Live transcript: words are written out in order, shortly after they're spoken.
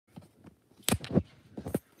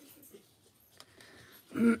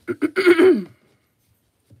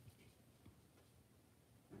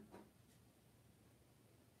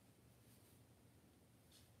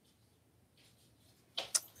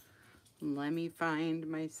Let me find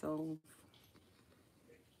myself.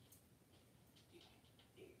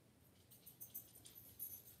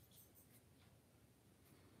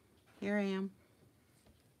 Here I am.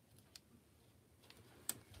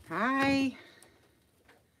 Hi.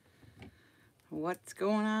 What's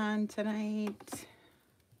going on tonight?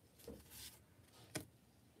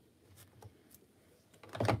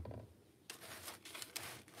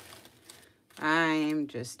 I'm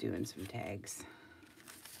just doing some tags.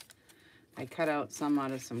 I cut out some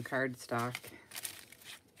out of some cardstock.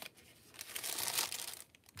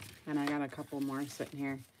 And I got a couple more sitting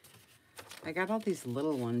here. I got all these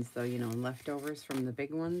little ones though, you know, leftovers from the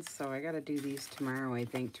big ones. So I got to do these tomorrow, I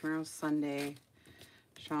think. Tomorrow's Sunday.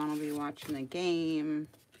 Sean will be watching the game.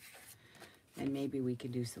 And maybe we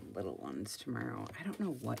could do some little ones tomorrow. I don't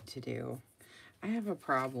know what to do. I have a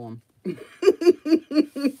problem.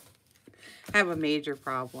 I have a major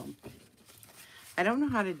problem. I don't know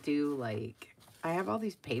how to do, like, I have all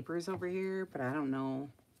these papers over here, but I don't know.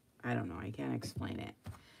 I can't explain it.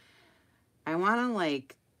 I want to,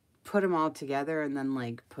 like, put them all together and then,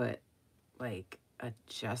 like, put, like, a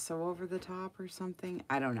gesso over the top or something.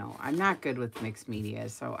 I don't know. I'm not good with mixed media,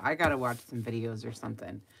 so I got to watch some videos or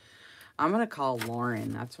something. I'm going to call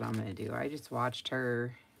Lauren. That's what I'm going to do. I just watched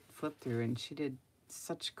her flip through, and she did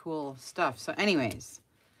such cool stuff. So anyways,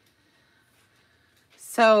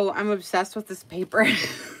 so I'm obsessed with this paper.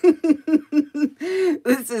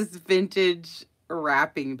 This is vintage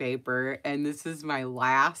wrapping paper, and this is my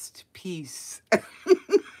last piece.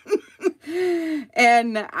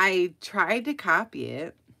 And I tried to copy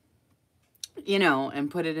it, you know,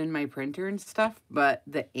 and put it in my printer and stuff, but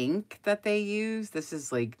the ink that they use, this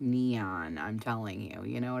is like neon, I'm telling you,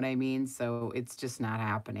 you know what I mean? So it's just not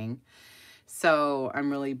happening. So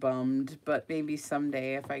I'm really bummed, but maybe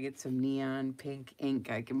someday if I get some neon pink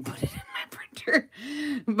ink, I can put it in my printer.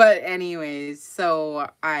 But anyways, so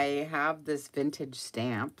I have this vintage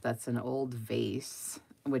stamp that's an old vase,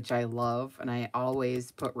 which I love, and I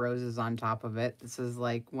always put roses on top of it. This is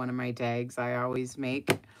like one of my tags I always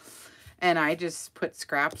make. And I just put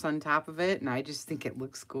scraps on top of it, and I just think it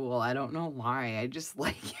looks cool. I don't know why. I just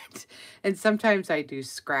like it. And sometimes I do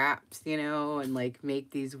scraps, you know, and like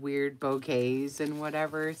make these weird bouquets and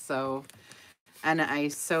whatever. So, and I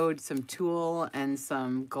sewed some tulle and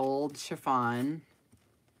some gold chiffon.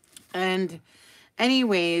 And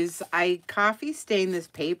anyways, I coffee stained this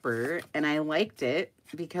paper, and I liked it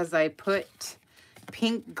because I put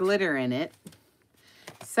pink glitter in it.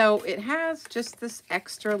 So it has just this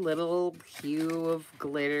extra little hue of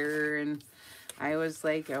glitter, and I was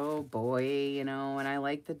like, oh boy, you know, and I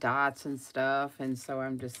like the dots and stuff, and so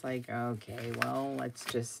I'm just like, okay, well, let's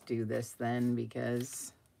just do this then,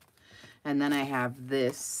 because, and then I have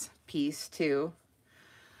this piece too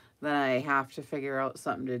that I have to figure out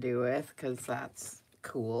something to do with, because that's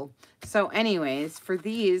cool. So anyways, for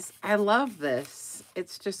these, I love this.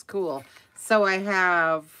 It's just cool. So I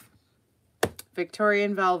have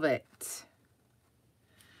Victorian Velvet.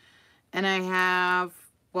 And I have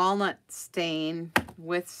walnut stain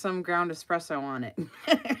with some ground espresso on it.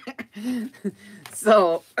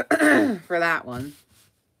 So, for that one.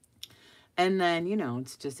 And then, you know,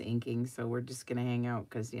 it's just inking, so we're just going to hang out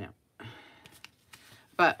because, you know.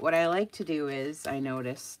 But what I like to do is, I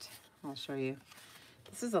noticed, I'll show you.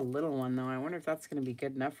 This is a little one, though. I wonder if that's going to be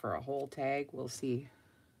good enough for a whole tag. We'll see.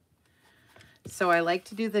 So I like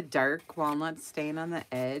to do the dark walnut stain on the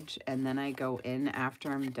edge, and then I go in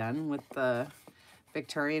after I'm done with the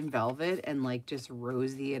Victorian Velvet and like just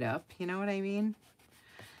rosy it up, you know what I mean?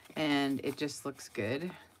 And it just looks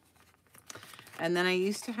good. And then I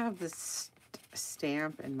used to have this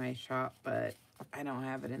stamp in my shop, but I don't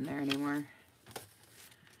have it in there anymore.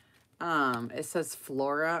 It says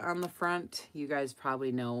Flora on the front. You guys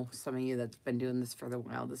probably know, some of you that's been doing this for a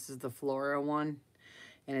while. This is the Flora one.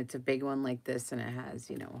 And it's a big one like this, and it has,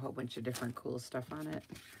 you know, a whole bunch of different cool stuff on it.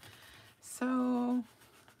 So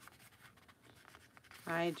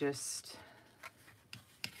I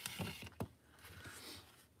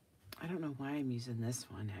don't know why I'm using this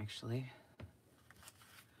one, actually.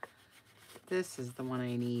 This is the one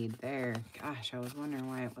I need there. Gosh, I was wondering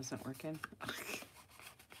why it wasn't working.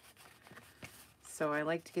 So I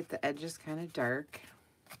like to get the edges kind of dark.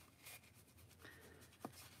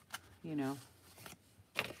 You know.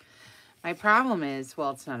 My problem is,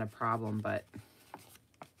 well, it's not a problem, but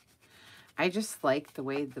I just like the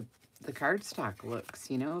way the cardstock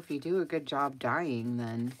looks. You know, if you do a good job dyeing,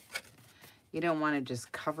 then you don't want to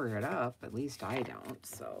just cover it up. At least I don't.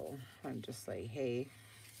 So I'm just like, hey,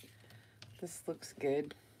 this looks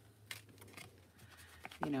good.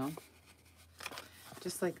 You know,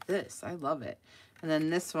 just like this. I love it. And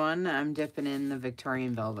then this one, I'm dipping in the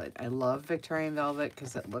Victorian Velvet. I love Victorian Velvet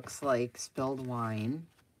because it looks like spilled wine.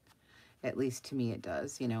 At least to me it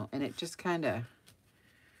does, you know. And it just kind of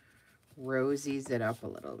rosies it up a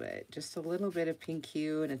little bit. Just a little bit of pink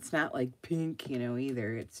hue. And it's not like pink, you know,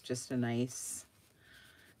 either. It's just a nice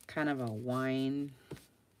kind of a wine.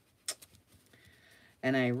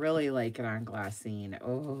 And I really like it on glassine.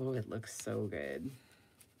 Oh, it looks so good.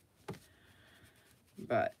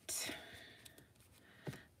 But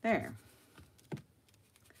there.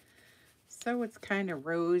 So it's kind of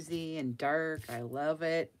rosy and dark. I love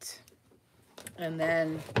it. And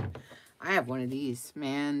then I have one of these.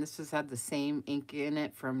 Man, this has had the same ink in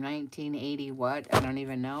it from 1980 what? I don't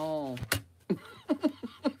even know.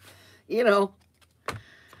 You know.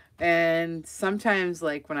 And sometimes,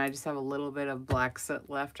 like, when I just have a little bit of black soot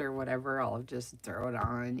left or whatever, I'll just throw it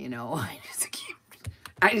on, you know. I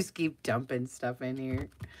just keep dumping stuff in here.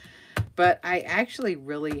 But I actually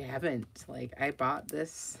really haven't. Like, I bought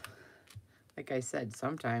this, like I said,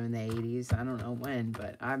 sometime in the 80s. I don't know when,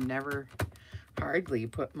 but I've never hardly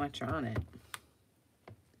put much on it.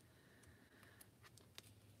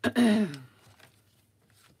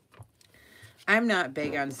 I'm not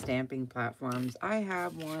big on stamping platforms. I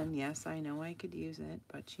have one. Yes, I know I could use it,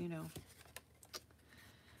 but you know,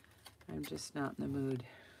 I'm just not in the mood.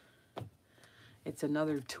 It's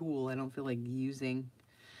another tool I don't feel like using.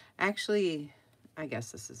 Actually, I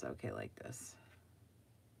guess this is okay like this.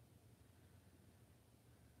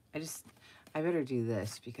 I better do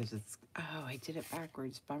this because it's, oh, I did it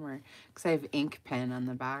backwards. Bummer. Because I have ink pen on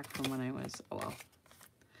the back from when I was, oh well.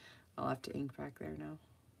 I'll have to ink back there now.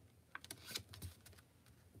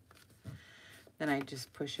 Then I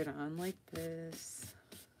just push it on like this.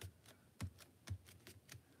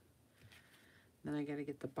 Then I got to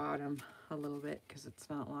get the bottom a little bit because it's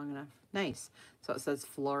not long enough. Nice. So it says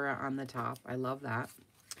Flora on the top. I love that.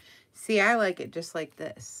 See, I like it just like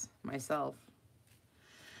this myself.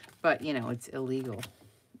 But, you know, it's illegal.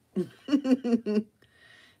 It's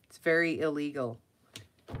very illegal.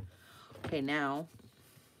 Okay, now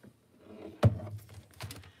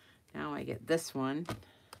I get this one.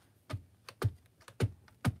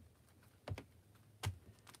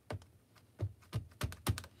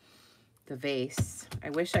 The vase.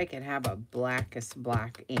 I wish I could have a blackest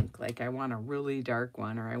black ink. Like I want a really dark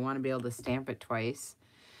one, or I want to be able to stamp it twice.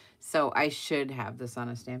 So I should have this on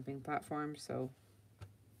a stamping platform. So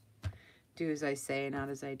do as I say, not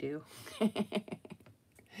as I do.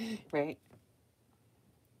 Right?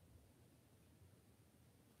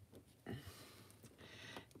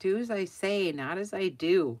 Do as I say, not as I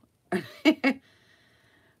do.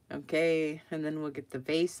 Okay, and then we'll get the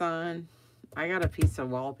vase on. I got a piece of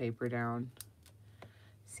wallpaper down.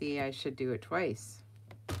 See, I should do it twice.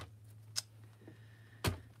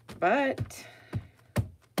 But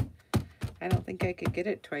I don't think I could get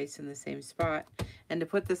it twice in the same spot. And to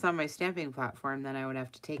put this on my stamping platform, then I would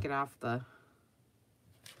have to take it off the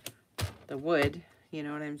wood. You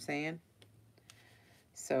know what I'm saying?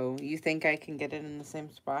 So you think I can get it in the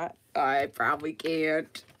same spot? I probably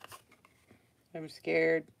can't. I'm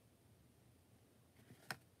scared.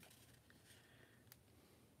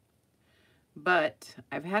 But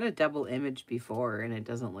I've had a double image before and it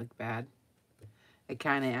doesn't look bad. It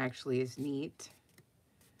kind of actually is neat,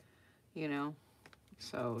 you know.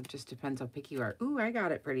 So it just depends how picky you are. Ooh, I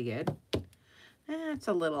got it pretty good. It's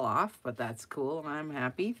a little off, but that's cool. I'm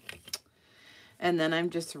happy. And then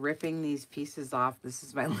I'm just ripping these pieces off. This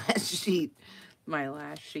is my last sheet. My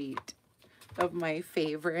last sheet of my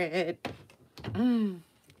favorite. And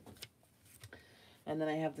then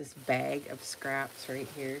I have this bag of scraps right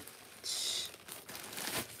here.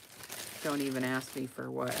 Don't even ask me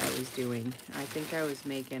for what I was doing. I think I was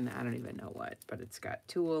making, I don't even know what, but it's got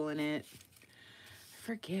tulle in it. I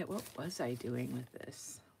forget, what was I doing with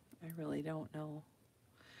this? I really don't know.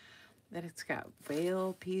 That it's got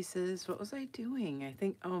veil pieces. What was I doing? I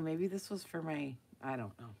think, oh, maybe this was for my, I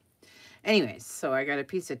don't know. Anyways, so I got a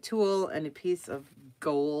piece of tulle and a piece of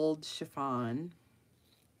gold chiffon.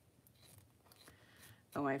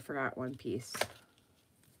 Oh, I forgot one piece.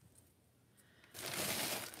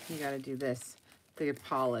 You got to do this, the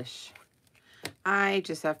polish. I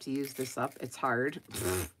just have to use this up. It's hard.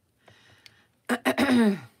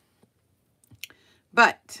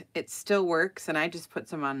 But it still works, and I just put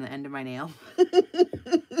some on the end of my nail.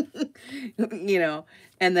 You know,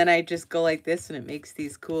 and then I just go like this, and it makes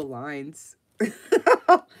these cool lines.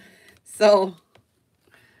 So,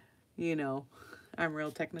 You know, I'm real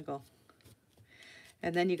technical.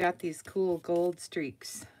 And then you got these cool gold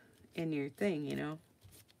streaks in your thing, you know.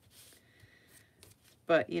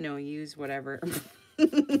 But, you know, use whatever.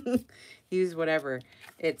 Use whatever.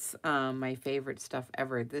 It's my favorite stuff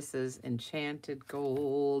ever. This is Enchanted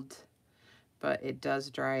Gold. But it does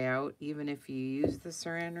dry out. Even if you use the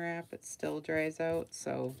saran wrap, it still dries out.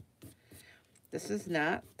 So this is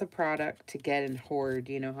not the product to get and hoard.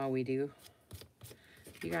 You know how we do?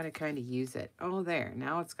 You got to kind of use it. Oh, there.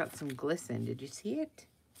 Now it's got some glisten. Did you see it?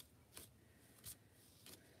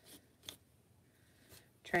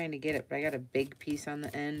 Trying to get it, but I got a big piece on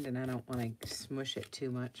the end and I don't want to smush it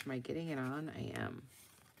too much. Am I getting it on? I am.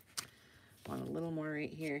 Want a little more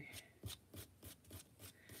right here.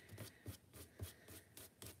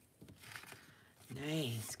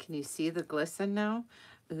 Nice. Can you see the glisten now?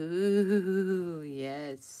 Ooh,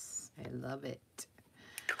 yes. I love it.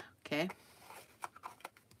 Okay.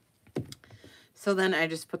 So then I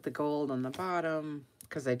just put the gold on the bottom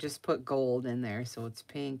because I just put gold in there. So it's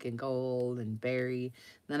pink and gold and berry.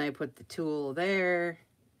 Then I put the tulle there.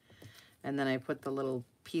 And then I put the little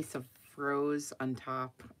piece of rose on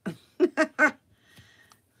top.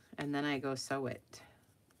 And then I go sew it.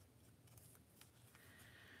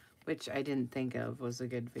 Which I didn't think of was a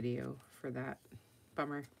good video for that.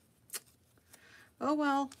 Bummer. Oh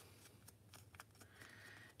well.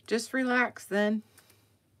 Just relax then.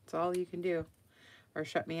 That's all you can do. Or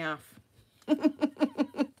shut me off.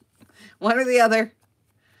 One or the other.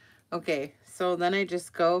 Okay, so then I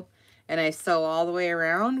just go and I sew all the way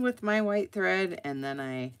around with my white thread, and then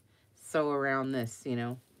I sew around this, you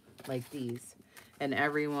know, like these. And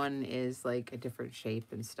everyone is like a different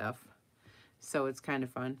shape and stuff. So it's kind of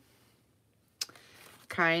fun.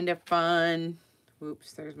 Kind of fun.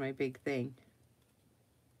 Oops, there's my big thing.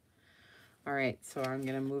 All right, so I'm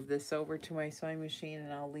going to move this over to my sewing machine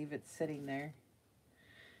and I'll leave it sitting there.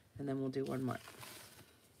 And then we'll do one more.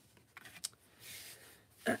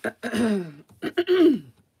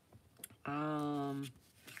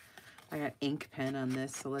 I got ink pen on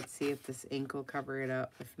this, so let's see if this ink will cover it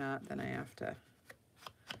up. If not, then I have to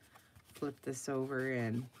flip this over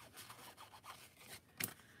and,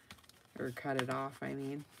 or cut it off, I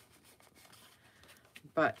mean.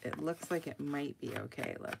 But it looks like it might be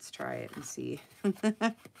okay. Let's try it and see.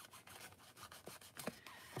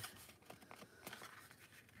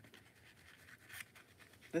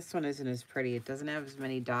 This one isn't as pretty. It doesn't have as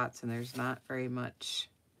many dots, and there's not very much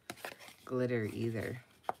glitter either.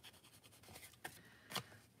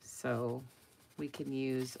 So we can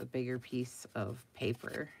use a bigger piece of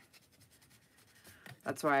paper.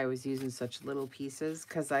 That's why I was using such little pieces,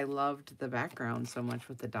 because I loved the background so much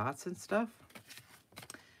with the dots and stuff.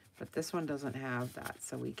 But this one doesn't have that,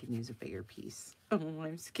 so we can use a bigger piece. Oh,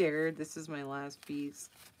 I'm scared. This is my last piece.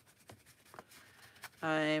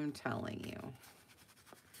 I'm telling you.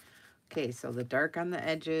 Okay, so the dark on the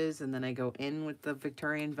edges, and then I go in with the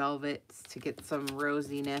Victorian Velvets to get some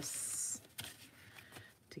rosiness,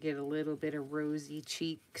 to get a little bit of rosy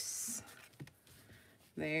cheeks.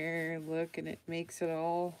 There, look, and it makes it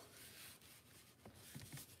all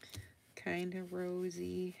kind of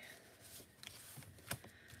rosy.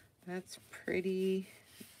 That's pretty.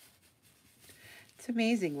 It's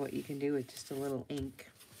amazing what you can do with just a little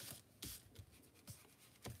ink,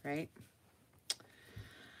 right?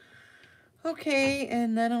 Okay,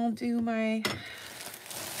 and then I'll do my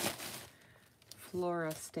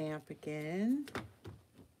Flora stamp again.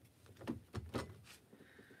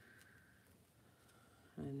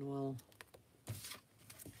 And we'll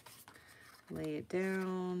lay it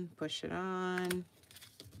down, push it on,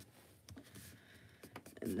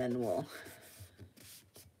 and then we'll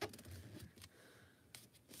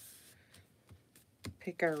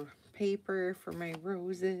pick our paper for my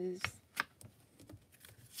roses.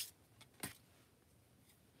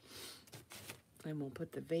 And we'll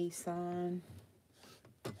put the vase on.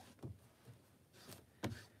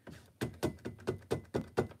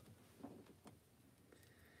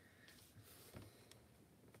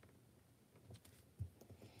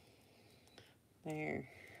 There.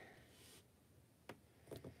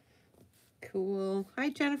 Cool. Hi,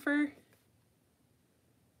 Jennifer.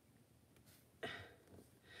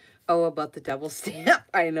 Oh, about the double stamp.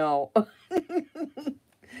 I know.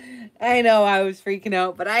 I know I was freaking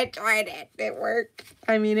out, but I tried it. It worked.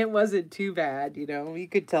 I mean, it wasn't too bad, you know. You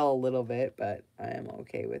could tell a little bit, but I am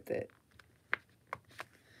okay with it.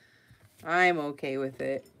 I'm okay with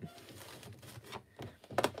it.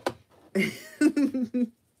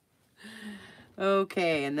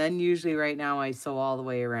 Okay, and then usually right now I sew all the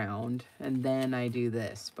way around, and then I do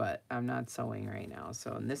this, but I'm not sewing right now.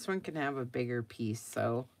 So, and this one can have a bigger piece,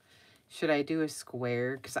 so Should I do a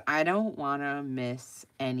square? Because I don't want to miss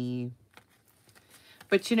any.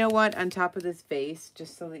 But you know what? On top of this vase,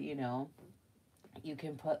 just so that you know, you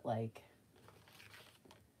can put like,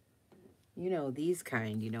 you know, these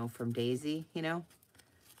kind, you know, from Daisy, you know.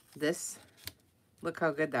 This, look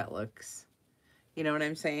how good that looks. You know what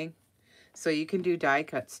I'm saying? So you can do die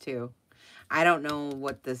cuts too. I don't know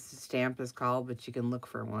what this stamp is called, but you can look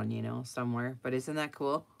for one, you know, somewhere. But isn't that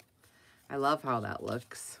cool? I love how that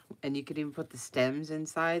looks. And you could even put the stems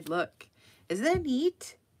inside. Look, isn't that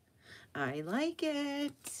neat? I like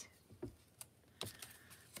it.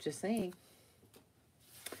 Just saying.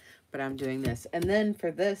 But I'm doing this. And then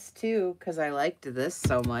for this too, because I liked this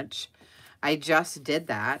so much, I just did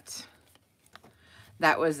that.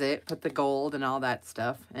 That was it. Put the gold and all that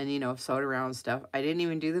stuff. And, you know, sewed around stuff. I didn't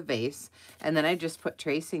even do the vase. And then I just put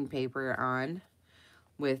tracing paper on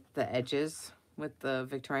with the edges with the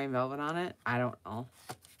Victorian velvet on it. I don't know.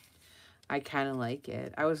 I kind of like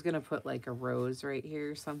it. I was going to put like a rose right here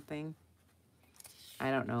or something. I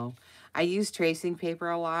don't know. I use tracing paper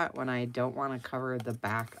a lot when I don't want to cover the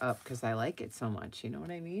back up because I like it so much. You know what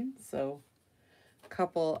I mean? So,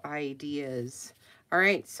 couple ideas. All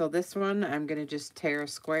right, so this one, I'm going to just tear a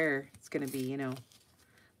square. It's going to be, you know,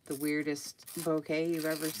 the weirdest bouquet you've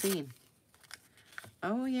ever seen.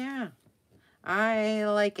 Oh, yeah. I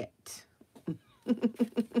like it.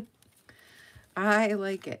 I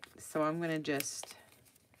like it. So I'm going to just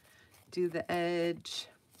do the edge.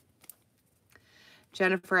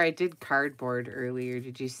 Jennifer, I did cardboard earlier.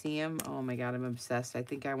 Did you see them? Oh, my God, I'm obsessed. I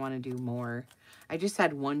think I want to do more. I just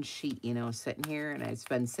had one sheet, you know, sitting here, and it's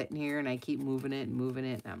been sitting here, and I keep moving it,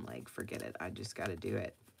 and I'm like, forget it. I just got to do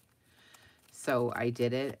it. So I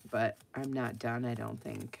did it, but I'm not done, I don't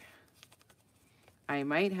think. I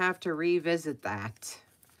might have to revisit that.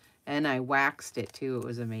 And I waxed it, too. It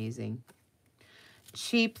was amazing.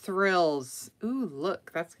 Cheap Thrills. Ooh,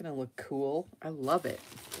 look, that's going to look cool. I love it.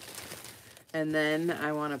 And then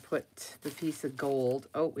I want to put the piece of gold.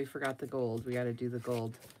 Oh, we forgot the gold. We got to do the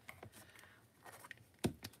gold.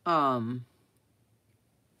 And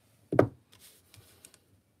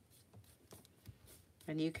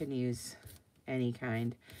you can use any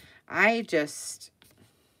kind. I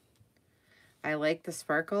like the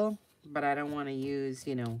sparkle, but I don't want to use,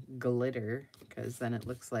 you know, glitter, because then it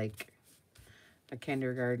looks like a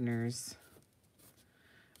kindergartner's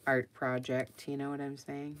art project. You know what I'm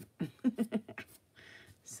saying?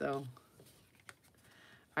 So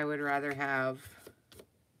I would rather have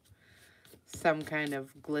some kind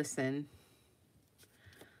of glisten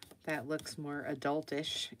that looks more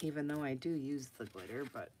adultish, even though I do use the glitter,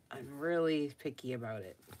 but I'm really picky about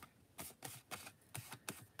it.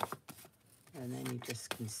 And then you just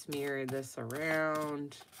can smear this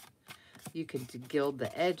around. You can gild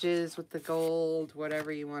the edges with the gold,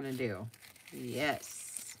 whatever you want to do.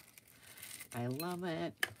 Yes. I love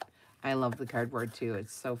it. I love the cardboard too.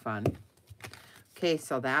 It's so fun. Okay,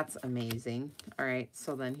 so that's amazing. All right,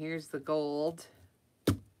 so then here's the gold.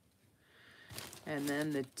 And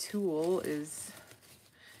then the tulle is,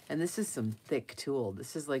 and this is some thick tulle.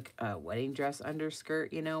 This is like a wedding dress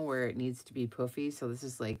underskirt, you know, where it needs to be puffy. So this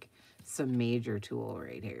is like some major tulle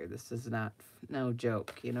right here. This is not, no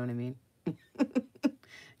joke, you know what I mean?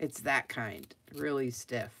 It's that kind, really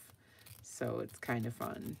stiff. So it's kind of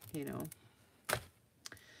fun, you know.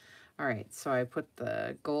 All right, so I put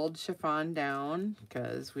the gold chiffon down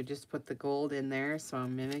because we just put the gold in there. So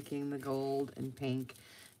I'm mimicking the gold and pink.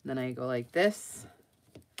 And then I go like this.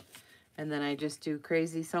 And then I just do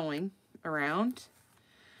crazy sewing around.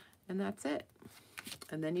 And that's it.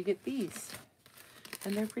 And then you get these.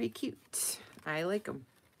 And they're pretty cute. I like them.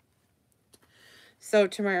 So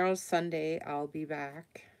tomorrow's Sunday. I'll be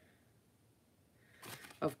back.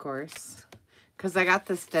 Of course. Because I got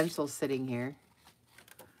the stencil sitting here.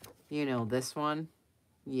 You know, this one.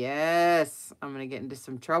 Yes. I'm going to get into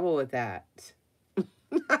some trouble with that.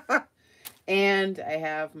 And I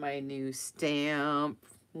have my new stamp.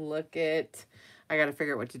 Look it. I got to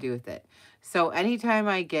figure out what to do with it. So anytime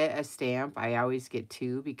I get a stamp, I always get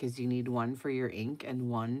two because you need one for your ink and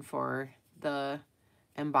one for the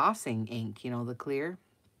embossing ink, you know, the clear.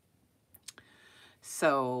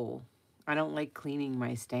 So I don't like cleaning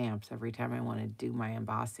my stamps every time I want to do my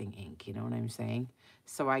embossing ink, you know what I'm saying?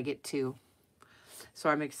 So I get two. So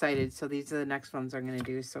I'm excited. So these are the next ones I'm going to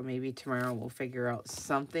do. So maybe tomorrow we'll figure out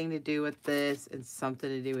something to do with this and something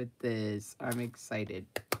to do with this. I'm excited.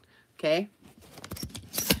 Okay.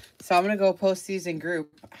 So I'm going to go post these in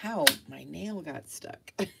group. Ow, my nail got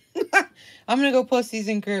stuck. I'm going to go post these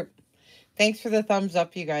in group. Thanks for the thumbs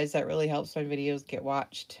up, you guys. That really helps my videos get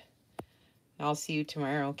watched. I'll see you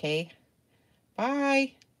tomorrow, okay?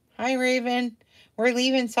 Bye. Hi, Raven. We're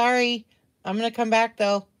leaving. Sorry. I'm going to come back,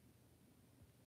 though.